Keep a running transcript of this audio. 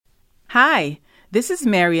Hi, this is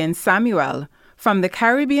Marian Samuel from the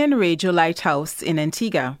Caribbean Radio Lighthouse in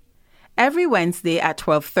Antigua. Every Wednesday at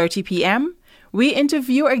 12:30 p.m., we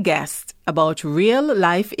interview a guest about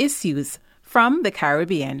real-life issues from the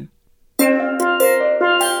Caribbean.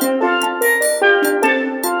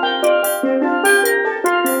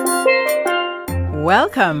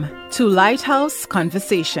 Welcome to Lighthouse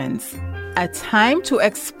Conversations, a time to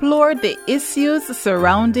explore the issues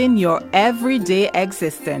surrounding your everyday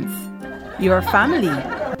existence, your family,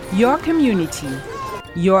 your community,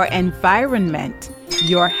 your environment,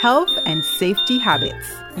 your health and safety habits,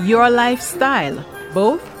 your lifestyle,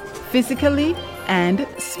 both physically and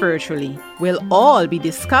spiritually, will all be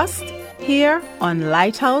discussed here on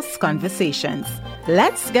Lighthouse Conversations.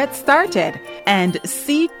 Let's get started and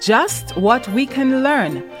see just what we can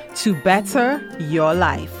learn to better your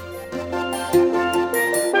life.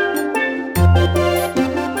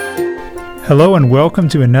 Hello and welcome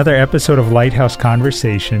to another episode of Lighthouse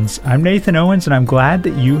Conversations. I'm Nathan Owens and I'm glad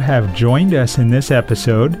that you have joined us in this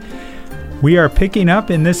episode. We are picking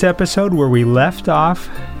up in this episode where we left off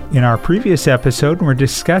in our previous episode, and we're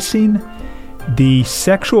discussing the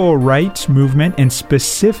sexual rights movement and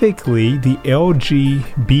specifically the LGBTQ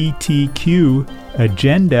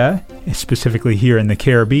agenda, specifically here in the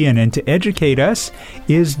Caribbean. And to educate us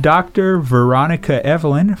is Dr. Veronica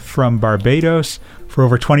Evelyn from Barbados. For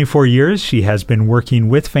over 24 years, she has been working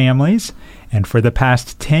with families, and for the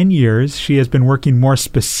past 10 years, she has been working more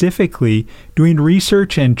specifically doing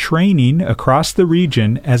research and training across the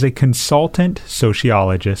region as a consultant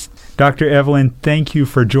sociologist. Dr. Evelyn, thank you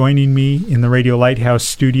for joining me in the Radio Lighthouse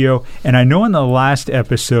studio, and I know in the last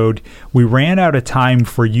episode, we ran out of time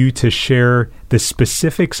for you to share the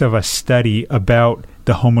specifics of a study about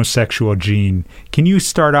the homosexual gene. Can you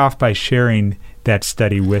start off by sharing that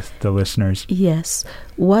study with the listeners? Yes.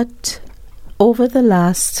 Over the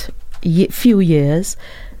last few years,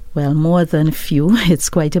 well, more than a few, it's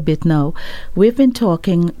quite a bit now,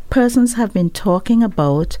 persons have been talking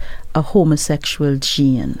about a homosexual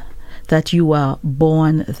gene, that you are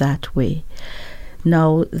born that way.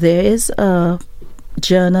 Now, there is a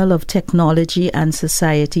Journal of Technology and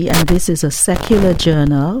Society, and this is a secular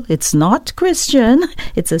journal. It's not Christian.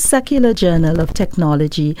 It's a secular journal of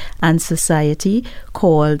technology and society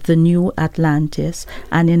called The New Atlantis.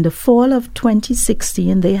 And in the fall of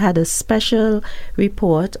 2016, they had a special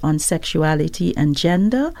report on sexuality and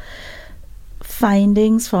gender,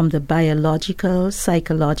 findings from the biological,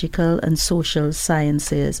 psychological, and social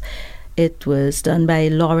sciences. It was done by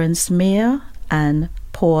Lawrence Mayer and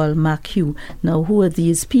Paul McHugh. Now, who are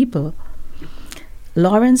these people?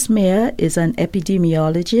 Lawrence Mayer is an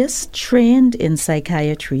epidemiologist trained in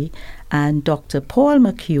psychiatry, and Dr. Paul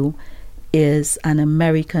McHugh is an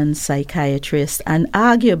American psychiatrist and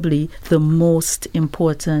arguably the most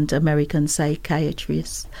important American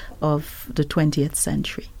psychiatrist of the 20th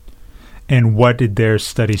century. And what did their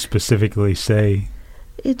study specifically say?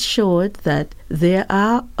 It showed that there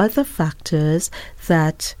are other factors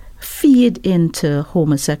that feed into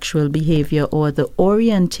homosexual behavior or the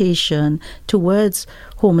orientation towards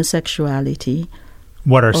homosexuality.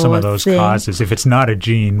 What are some of those causes? If it's not a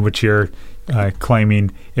gene, which you're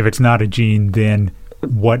claiming, if it's not a gene, then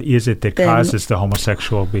what is it that causes the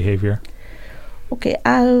homosexual behavior? Okay,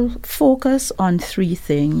 I'll focus on three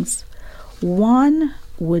things. One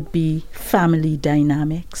would be family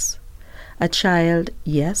dynamics.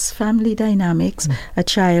 Family dynamics. A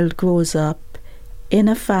child grows up in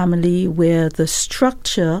a family where the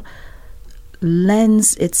structure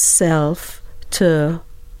lends itself to,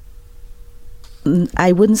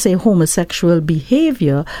 I wouldn't say homosexual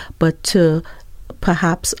behavior, but to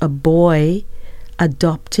perhaps a boy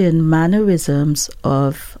adopting mannerisms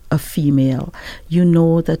of a female. You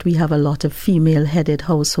know that we have a lot of female-headed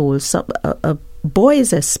households,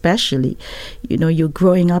 boys especially. You know, you're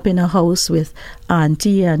growing up in a house with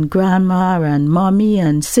auntie and grandma and mommy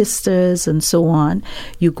and sisters and so on.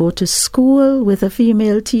 You go to school with a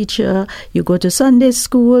female teacher. You go to Sunday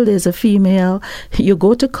school, there's a female. You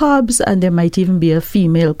go to Cubs and there might even be a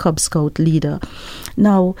female Cub Scout leader.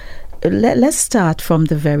 Now, let's start from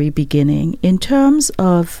the very beginning. In terms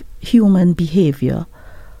of human behavior,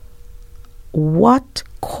 what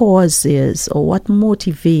causes or what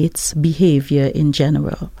motivates behavior in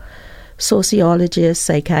general? Sociologists,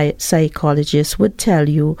 psychologists would tell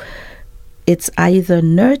you it's either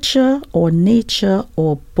nurture or nature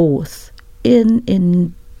or both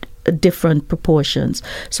in different proportions.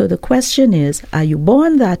 So the question is, are you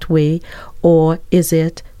born that way or is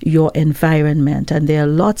it your environment? And there are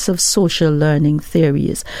lots of social learning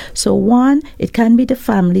theories. So one, it can be the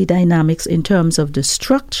family dynamics in terms of the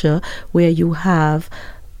structure where you have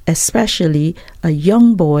especially a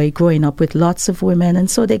young boy growing up with lots of women, and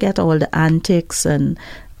so they get all the antics and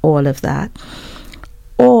all of that.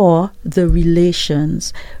 Or the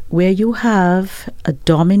relations where you have a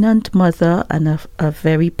dominant mother and a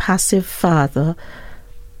very passive father,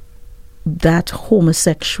 that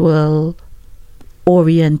homosexual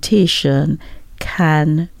orientation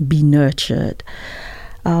can be nurtured.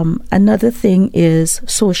 Another thing is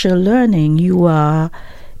social learning. You are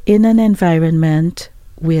in an environment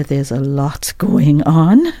where there's a lot going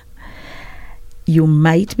on. You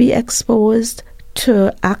might be exposed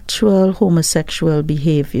to actual homosexual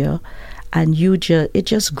behavior, and it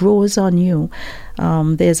just grows on you.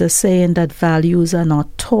 There's a saying that values are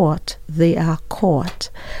not taught, they are caught.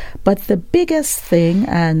 But the biggest thing,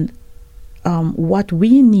 and what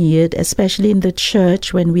we need, especially in the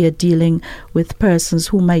church when we are dealing with persons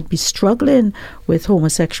who might be struggling with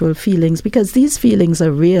homosexual feelings, because these feelings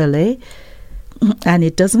are real, and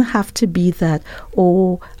it doesn't have to be that,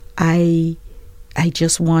 I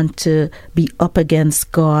just want to be up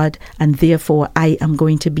against God and therefore I am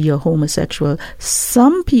going to be a homosexual.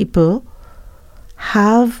 Some people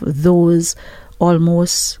have those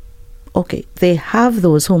they have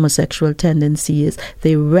those homosexual tendencies.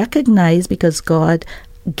 They recognize, because God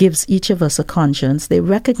gives each of us a conscience, they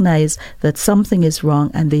recognize that something is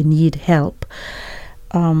wrong and they need help.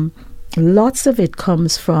 Lots of it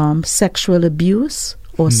comes from sexual abuse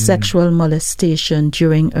or sexual molestation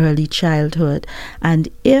during early childhood. And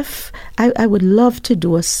if I would love to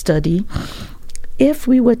do a study, if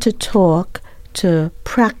we were to talk to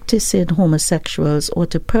practicing homosexuals or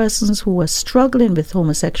to persons who are struggling with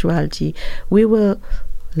homosexuality,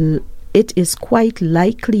 it is quite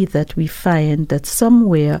likely that we find that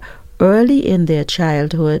somewhere early in their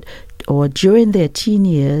childhood or during their teen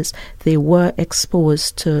years, they were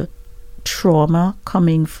exposed to trauma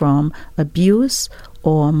coming from abuse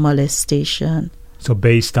or molestation. So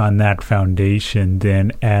based on that foundation,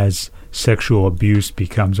 then as sexual abuse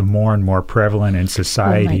becomes more and more prevalent in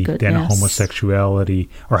society, then homosexuality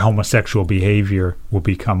or homosexual behavior will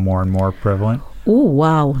become more and more prevalent? Oh,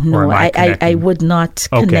 wow. No, I would not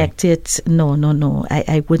connect it. No.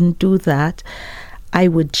 I wouldn't do that. I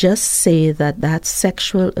would just say that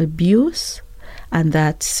sexual abuse and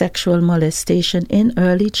that sexual molestation in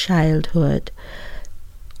early childhood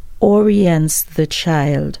orients the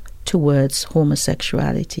child towards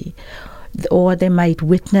homosexuality. Or they might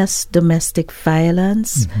witness domestic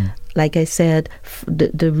violence. Mm-hmm. Like I said,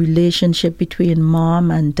 the relationship between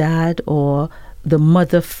mom and dad or the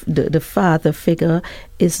mother, the father figure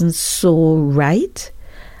isn't so right.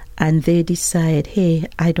 And they decide, hey,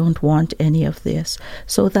 I don't want any of this.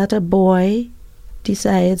 So that a boy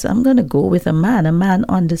decides, I'm going to go with a man. A man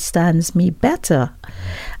understands me better.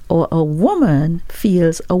 Or a woman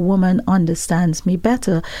feels a woman understands me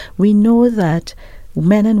better. We know that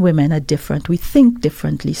men and women are different. We think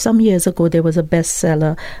differently. Some years ago, there was a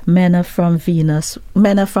bestseller, Men Are From Venus,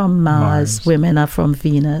 Men Are From Mars. Women Are From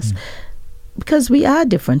Venus. Because we are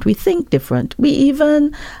different. We think different. We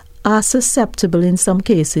even are susceptible in some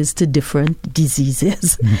cases to different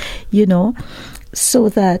diseases, so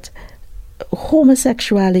that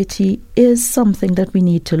homosexuality is something that we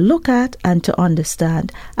need to look at and to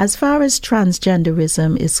understand. As far as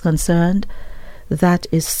transgenderism is concerned, that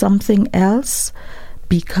is something else,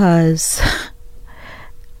 because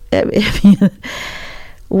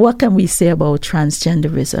what can we say about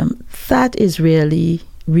transgenderism? That is really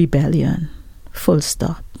rebellion, full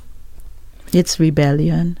stop. It's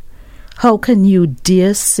rebellion. How can you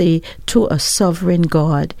dare say to a sovereign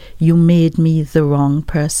God, you made me the wrong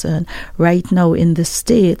person? Right now in the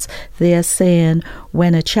States, they are saying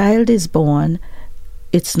when a child is born,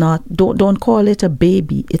 it's not, don't call it a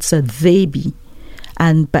baby, it's a baby.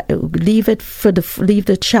 And leave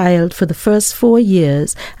the child for the first 4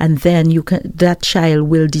 years, and then that child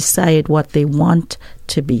will decide what they want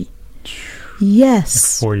to be.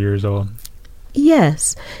 Yes. 4 years old.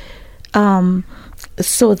 Yes.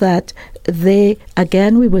 So that we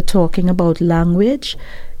were talking about language.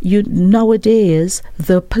 Nowadays,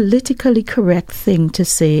 the politically correct thing to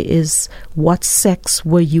say is, what sex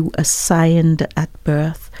were you assigned at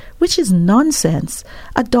birth? Which is nonsense.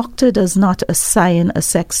 A doctor does not assign a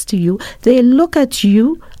sex to you. They look at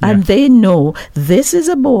you and they know this is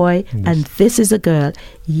a boy and this is a girl.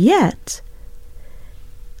 Yet,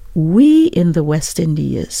 we in the West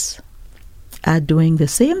Indies are doing the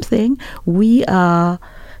same thing.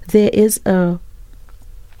 There is a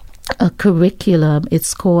curriculum.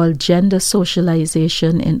 It's called gender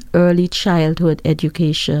socialization in early childhood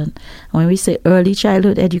education. When we say early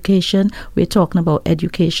childhood education, we're talking about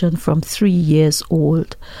education from 3 years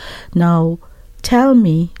old. Now, tell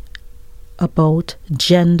me about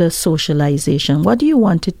gender socialization. What do you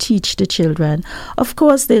want to teach the children? Of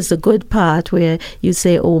course, there's a good part where you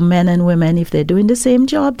say, oh, men and women, if they're doing the same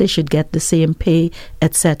job, they should get the same pay,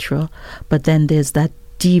 etc. But then there's that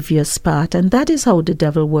devious part, and that is how the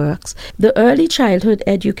devil works. The early childhood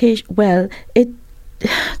education, well,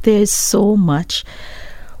 there's so much.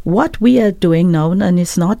 What we are doing now, and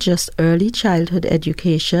it's not just early childhood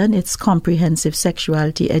education, it's comprehensive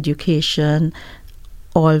sexuality education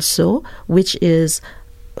also, which is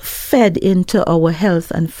fed into our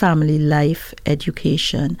health and family life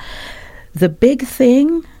education. The big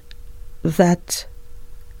thing that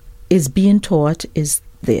is being taught is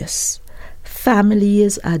this: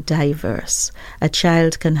 families are diverse. A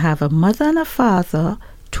child can have a mother and a father,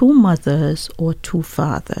 two mothers, or two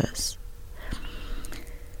fathers.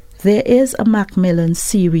 There is a Macmillan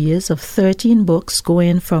series of 13 books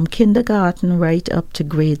going from kindergarten right up to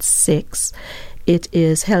grade 6. It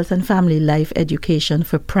is health and family life education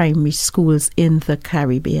for primary schools in the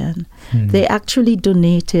Caribbean. They actually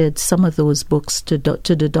donated some of those books to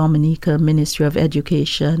the Dominica Ministry of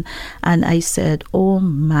Education. And I said, oh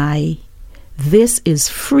my, this is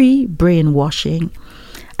free brainwashing.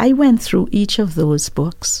 I went through each of those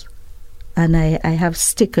books. And I have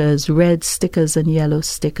stickers, red stickers and yellow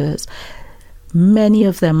stickers. Many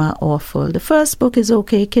of them are awful. The first book is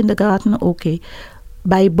okay, kindergarten, okay.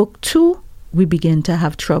 By book 2, we begin to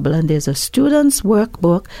have trouble, and there's a student's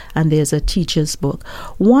workbook and there's a teacher's book.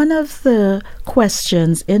 One of the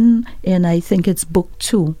questions in I think it's book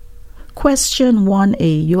 2, question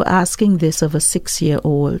 1A, you're asking this of a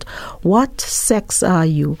 6-year-old. What sex are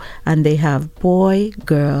you? And they have boy,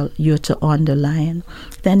 girl, you're to underline.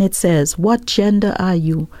 Then it says, what gender are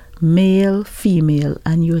you? Male, female,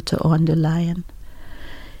 and you're to underline.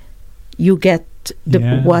 You get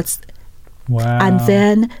what's... Wow. And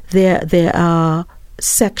then there are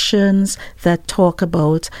sections that talk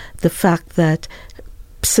about the fact that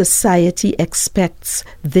society expects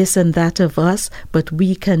this and that of us, but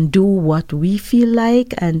we can do what we feel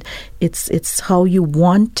like, and it's how you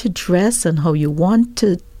want to dress and how you want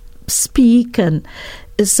to speak. And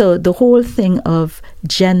so the whole thing of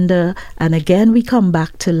gender, and again we come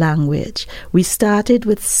back to language. We started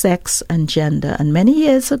with sex and gender, and many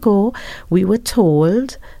years ago we were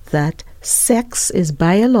told that sex is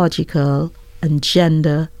biological and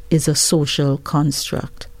gender is a social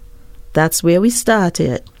construct. That's where we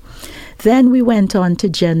started. Then we went on to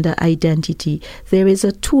gender identity. There is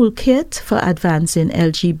a toolkit for advancing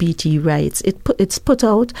LGBT rights. It's put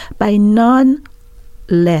out by none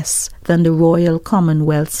less than the Royal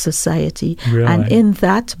Commonwealth Society. Really? And in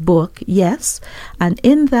that book, yes, and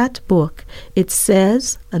in that book it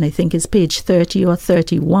says, and I think it's page 30 or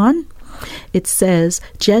 31, it says,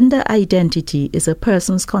 gender identity is a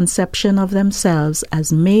person's conception of themselves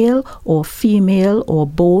as male or female or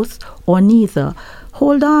both or neither.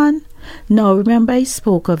 Hold on. Now, remember I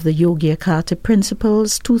spoke of the Yogyakarta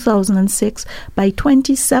Principles, 2006. By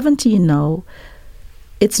 2017 now,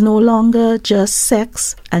 it's no longer just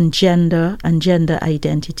sex and gender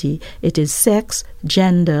identity. It is sex,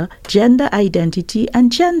 gender identity,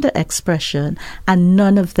 and gender expression. And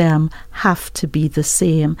none of them have to be the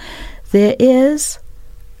same. There is,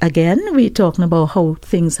 again, we're talking about how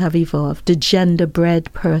things have evolved, the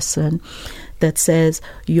gender-bred person that says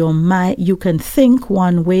you can think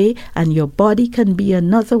one way and your body can be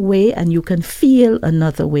another way and you can feel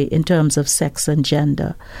another way in terms of sex and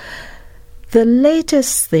gender. The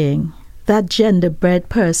latest thing, that gender-bred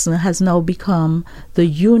person has now become the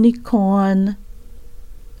unicorn,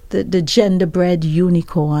 the gender-bred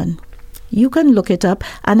unicorn. You can look it up,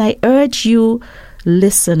 and I urge you,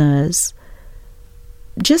 listeners,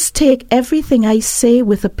 just take everything I say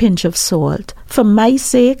with a pinch of salt. For my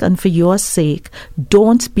sake and for your sake,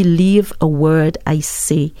 don't believe a word I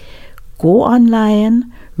say. Go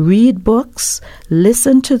online, read books,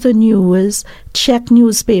 listen to the news, check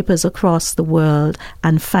newspapers across the world,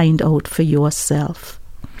 and find out for yourself.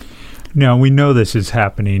 Now, we know this is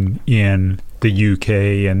happening in the UK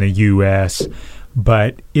and the US,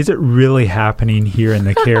 but is it really happening here in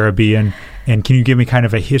the Caribbean? And can you give me kind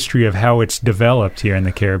of a history of how it's developed here in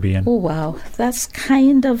the Caribbean? Oh, wow. That's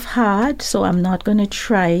kind of hard, so I'm not going to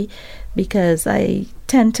try, because I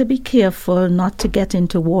tend to be careful not to get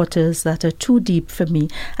into waters that are too deep for me.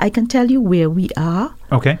 I can tell you where we are.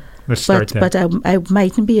 Okay, let's start there. But I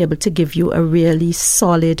mightn't be able to give you a really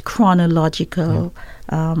solid chronological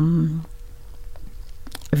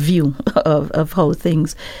view of how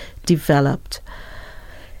things developed.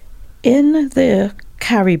 In the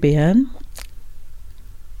Caribbean,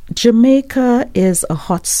 Jamaica is a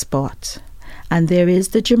hot spot. And there is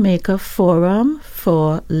the Jamaica Forum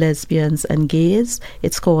for Lesbians and Gays.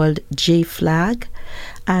 It's called JFLAG.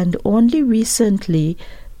 And only recently,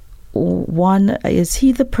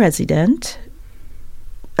 the president,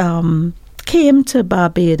 came to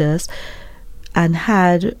Barbados and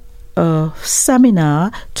had a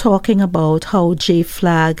seminar talking about how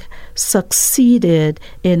JFLAG succeeded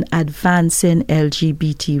in advancing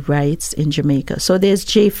LGBT rights in Jamaica. So there's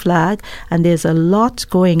JFLAG, and there's a lot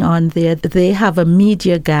going on there. They have a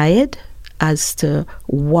media guide as to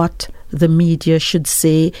what the media should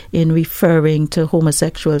say in referring to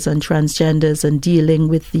homosexuals and transgenders and dealing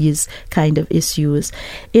with these kind of issues.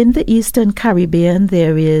 In the Eastern Caribbean,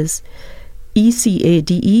 there is ECADE,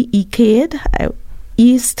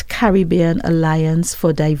 East Caribbean Alliance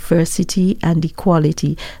for Diversity and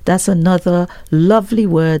Equality. That's another lovely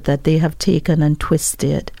word that they have taken and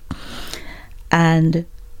twisted. And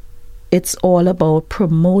it's all about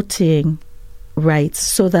promoting rights,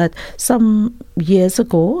 so that some years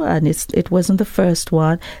ago, and it wasn't the first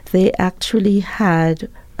one, they actually had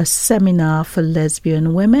a seminar for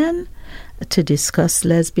lesbian women to discuss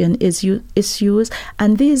lesbian issues.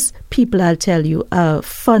 And these people, I'll tell you, are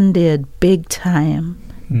funded big time.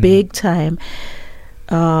 Like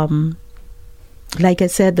I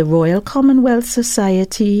said, the Royal Commonwealth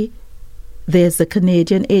Society, there's the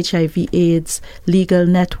Canadian HIV/AIDS Legal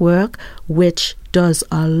Network, which does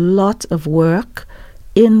a lot of work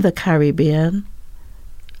in the Caribbean,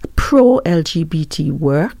 pro-LGBT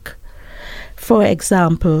work. For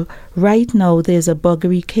example, right now there's a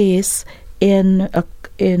buggery case in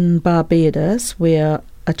Barbados where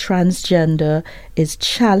a transgender is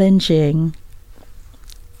challenging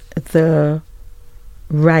the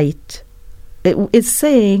right. It's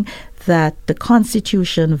saying that the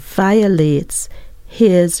Constitution violates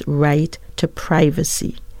his right to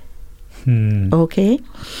privacy. Okay?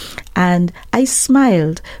 And I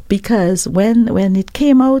smiled because when it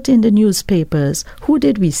came out in the newspapers, who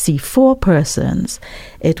did we see? 4 persons.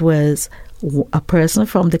 It was a person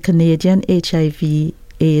from the Canadian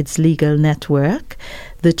HIV/AIDS Legal Network,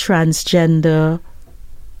 the transgender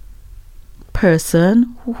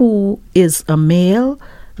person who is a male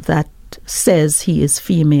that says he is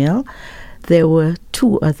female. There were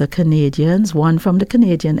 2 other Canadians, one from the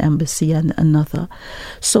Canadian Embassy and another.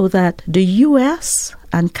 So that the US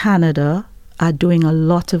and Canada are doing a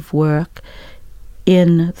lot of work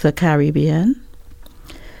in the Caribbean,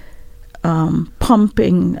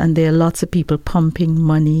 pumping, and there are lots of people pumping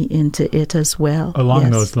money into it as well. Along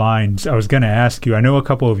those lines, I was going to ask you, I know a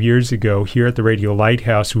couple of years ago here at the Radio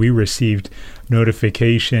Lighthouse, we received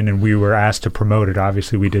notification and we were asked to promote it.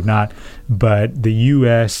 Obviously, we did not. But the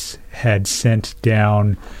U.S. had sent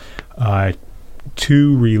down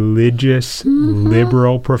 2 religious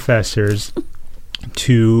liberal professors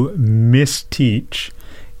to misteach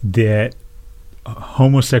that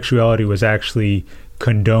homosexuality was actually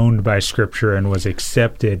condoned by Scripture and was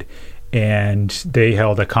accepted. And they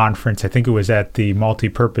held a conference, I think it was at the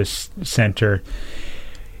Multipurpose Center.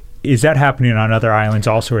 Is that happening on other islands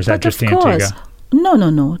also, or is that just Antigua?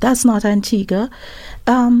 No, that's not Antigua.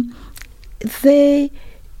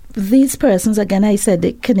 These persons, again, I said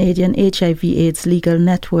the Canadian HIV/AIDS Legal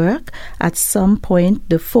Network, at some point,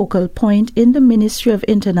 the focal point in the Ministry of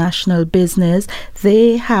International Business,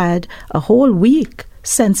 they had a whole week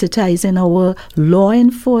sensitizing our law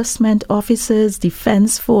enforcement officers,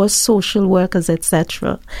 defense force, social workers,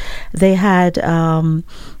 etc. They had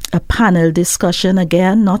a panel discussion.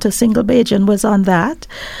 Again, not a single Bajan was on that.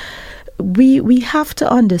 We have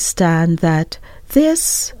to understand that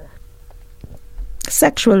this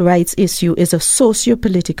sexual rights issue is a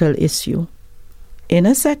socio-political issue. In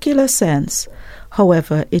a secular sense,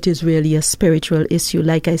 however, it is really a spiritual issue.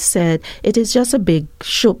 Like I said, it is just a big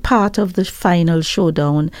part of the final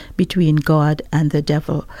showdown between God and the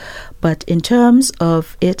devil. But in terms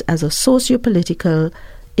of it as a socio-political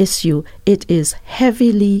issue, it is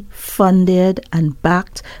heavily funded and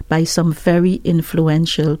backed by some very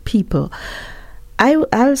influential people.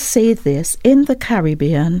 I'll say this, in the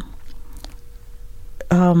Caribbean,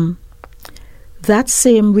 that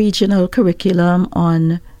same regional curriculum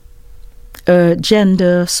on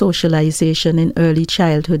gender socialization in early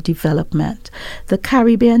childhood development, the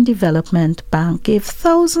Caribbean Development Bank gave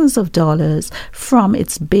thousands of dollars from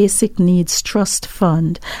its Basic Needs Trust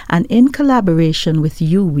Fund, and in collaboration with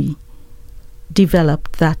UWI,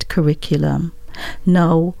 developed that curriculum.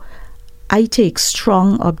 Now, I take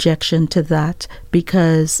strong objection to that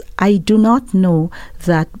because I do not know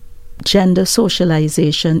that gender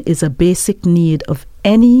socialization is a basic need of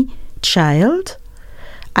any child.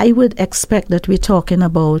 I would expect that we're talking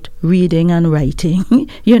about reading and writing,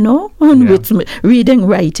 reading,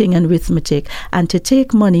 writing, and arithmetic. And to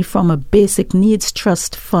take money from a basic needs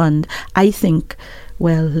trust fund, I think,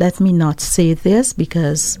 well, let me not say this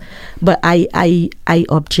but I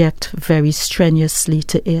object very strenuously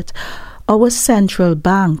to it. Our central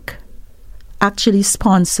bank actually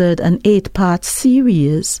sponsored an 8-part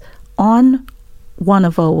series on one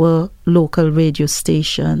of our local radio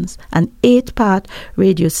stations, an 8-part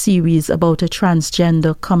radio series about a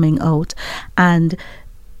transgender coming out. And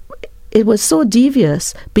it was so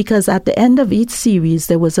devious because at the end of each series,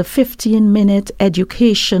 there was a 15-minute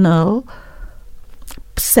educational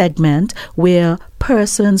segment where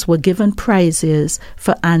persons were given prizes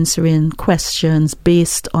for answering questions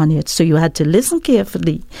based on it. So you had to listen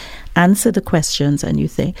carefully, answer the questions, and you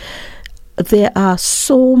think, there are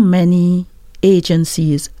so many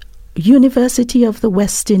agencies. University of the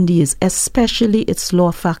West Indies, especially its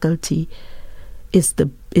law faculty, is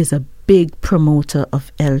a big promoter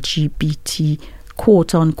of LGBT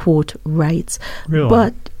quote unquote rights. Really?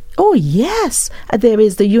 But oh yes, there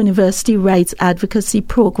is the University Rights Advocacy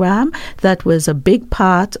Program that was a big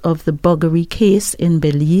part of the buggery case in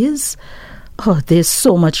Belize. Oh, there's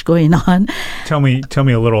so much going on. Tell me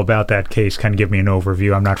a little about that case. Kind of give me an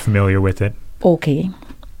overview. I'm not familiar with it. Okay.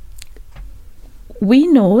 We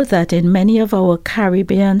know that in many of our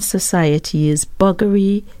Caribbean societies,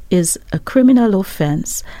 buggery is a criminal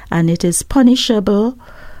offense, and it is punishable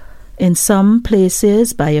in some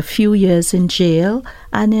places by a few years in jail,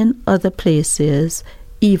 and in other places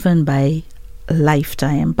even by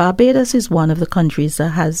lifetime. Barbados is one of the countries that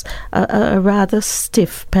has a rather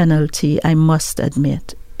stiff penalty, I must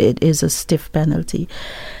admit. It is a stiff penalty.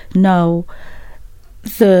 Now,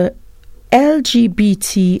 the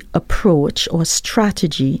LGBT approach or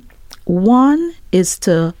strategy, one is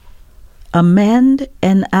to amend,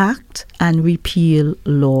 enact, and repeal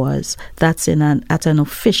laws. That's at an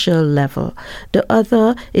official level. The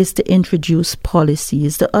other is to introduce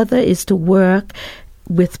policies. The other is to work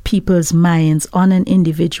with people's minds on an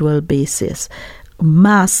individual basis.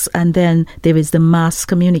 Mass, and then there is the mass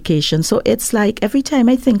communication. So it's like every time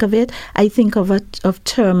I think of it, I think of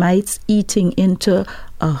termites eating into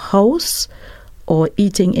a house or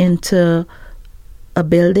eating into a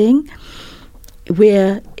building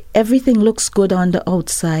where everything looks good on the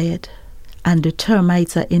outside and the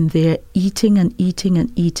termites are in there eating and eating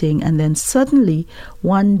and eating, and then suddenly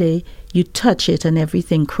one day you touch it and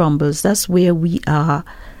everything crumbles. That's where we are.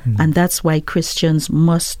 And that's why Christians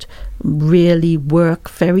must really work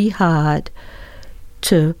very hard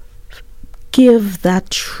to give that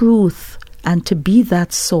truth and to be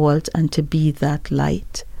that salt and to be that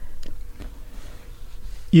light.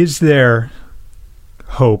 Is there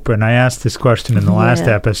hope? And I asked this question in the last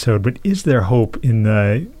episode, but is there hope in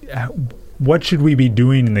what should we be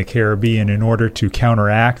doing in the Caribbean in order to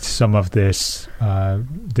counteract some of this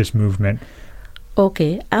movement?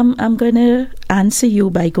 Okay, I'm going to answer you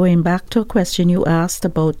by going back to a question you asked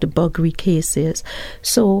about the buggery cases.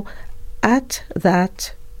 So at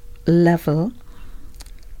that level,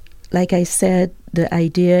 like I said, the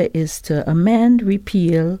idea is to amend,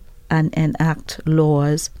 repeal, and enact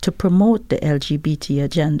laws to promote the LGBT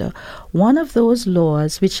agenda. One of those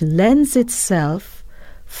laws which lends itself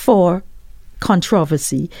for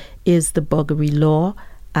controversy is the buggery law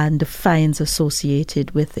and the fines associated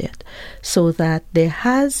with it. So that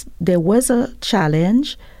there was a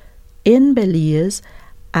challenge in Belize,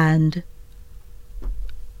 and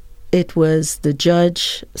it was, the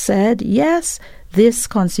judge said, yes, this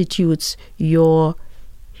constitutes your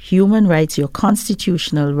human rights, your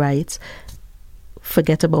constitutional rights.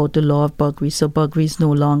 Forget about the law of buggery. So buggery is no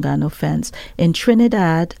longer an offense. In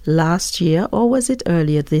Trinidad last year, or was it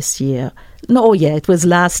earlier this year? No, yeah, it was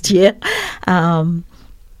last year.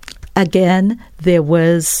 Again, there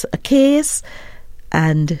was a case,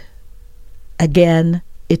 and again,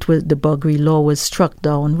 the buggery law was struck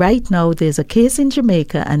down. Right now, there's a case in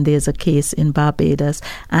Jamaica and there's a case in Barbados,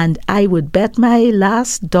 and I would bet my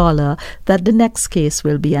last dollar that the next case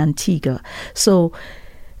will be Antigua. So,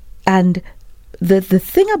 and the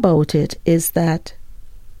thing about it is that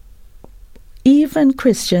even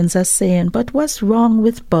Christians are saying, but what's wrong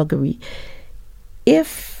with buggery?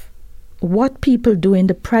 If what people do in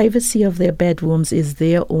the privacy of their bedrooms is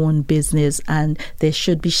their own business, and there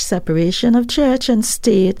should be separation of church and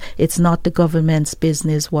state. It's not the government's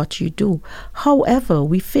business what you do. However,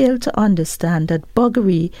 we fail to understand that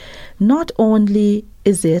buggery, not only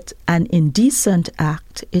is it an indecent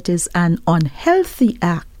act, it is an unhealthy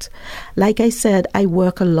act. Like I said, I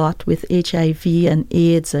work a lot with HIV and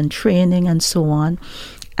AIDS and training and so on.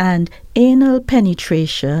 And anal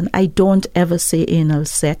penetration, I don't ever say anal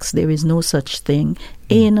sex. There is no such thing.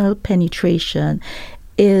 Anal penetration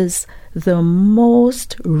is the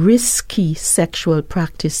most risky sexual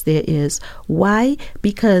practice there is. Why?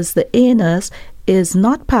 Because the anus is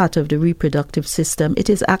not part of the reproductive system. It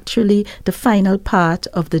is actually the final part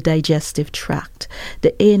of the digestive tract.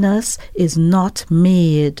 The anus is not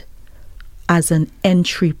made as an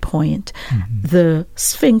entry point. The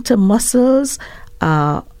sphincter muscles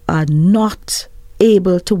are not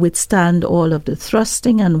able to withstand all of the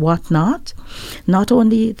thrusting and whatnot. Not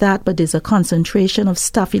only that, but there's a concentration of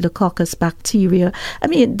staphylococcus bacteria. I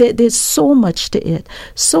mean, there's so much to it.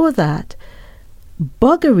 So that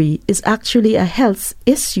buggery is actually a health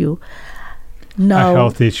issue. Now, a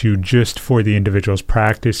health issue just for the individuals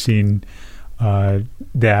practicing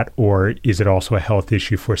that, or is it also a health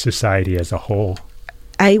issue for society as a whole?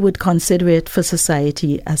 I would consider it for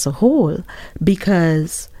society as a whole,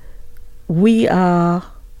 because we are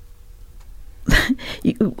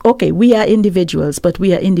we are individuals, but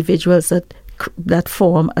we are individuals that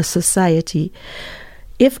form a society.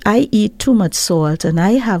 If I eat too much salt and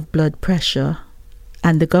I have blood pressure,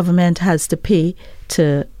 and the government has to pay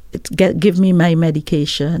to give me my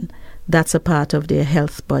medication, that's a part of their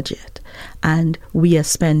health budget. And we are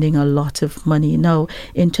spending a lot of money. Now,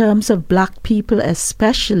 in terms of black people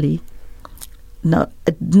especially,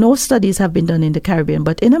 no studies have been done in the Caribbean,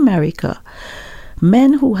 but in America,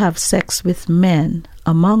 men who have sex with men,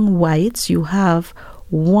 among whites, you have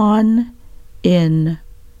 1 in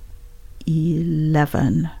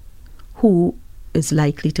 11 who is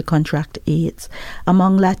likely to contract AIDS.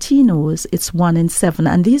 Among Latinos, it's 1 in 7.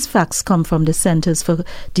 And these facts come from the Centers for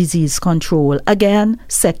Disease Control. Again,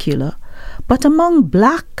 secular. But among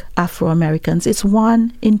black Afro-Americans, it's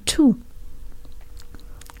 1 in 2.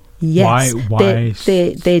 Yes, why?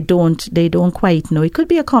 They don't quite know. It could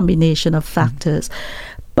be a combination of factors.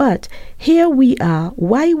 But here we are.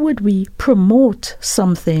 Why would we promote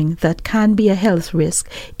something that can be a health risk?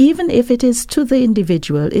 Even if it is to the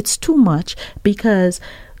individual, it's too much, because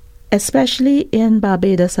especially in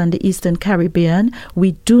Barbados and the Eastern Caribbean,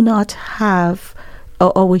 we do not have,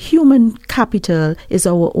 our human capital is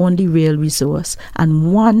our only real resource.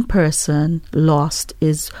 And one person lost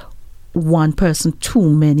is one person too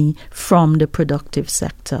many from the productive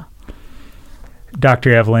sector.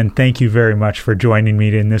 Dr. Evelyn, thank you very much for joining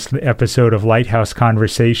me in this episode of Lighthouse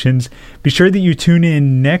Conversations. Be sure that you tune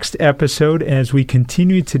in next episode as we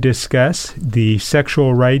continue to discuss the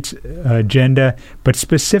sexual rights agenda, but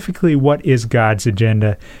specifically what is God's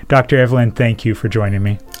agenda. Dr. Evelyn, thank you for joining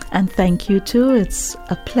me. And thank you too. It's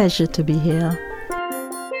a pleasure to be here.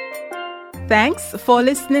 Thanks for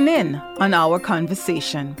listening in on our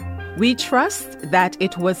conversation. We trust that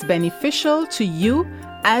it was beneficial to you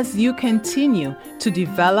as you continue to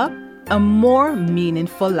develop a more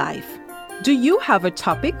meaningful life. Do you have a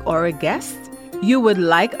topic or a guest you would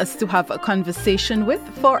like us to have a conversation with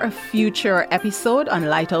for a future episode on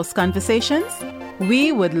Lighthouse Conversations?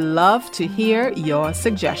 We would love to hear your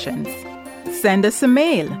suggestions. Send us a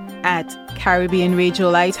mail at Caribbean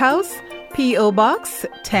Radio Lighthouse, P.O. Box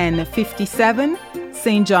 1057,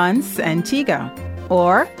 St. John's, Antigua,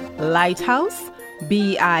 or Lighthouse,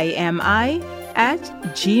 BIMI, at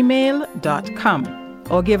gmail.com,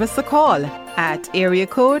 or give us a call at area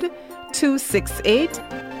code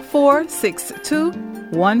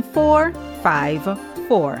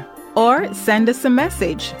 268-462-1454, or send us a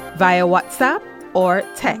message via WhatsApp or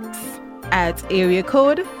text at area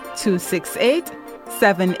code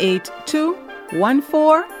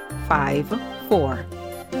 268-782-1454.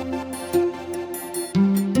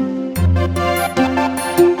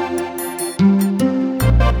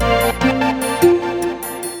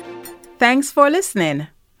 Thanks for listening.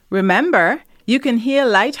 Remember, you can hear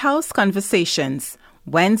Lighthouse Conversations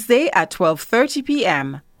Wednesday at 12:30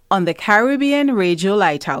 p.m. on the Caribbean Radio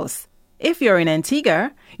Lighthouse. If you're in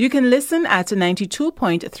Antigua, you can listen at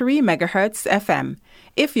 92.3 megahertz FM.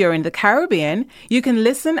 If you're in the Caribbean, you can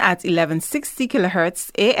listen at 1160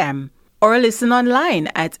 kilohertz AM, or listen online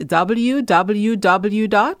at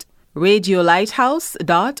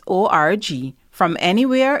www.radiolighthouse.org from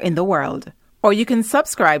anywhere in the world. Or you can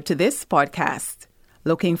subscribe to this podcast.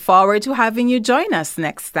 Looking forward to having you join us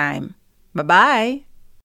next time. Bye-bye.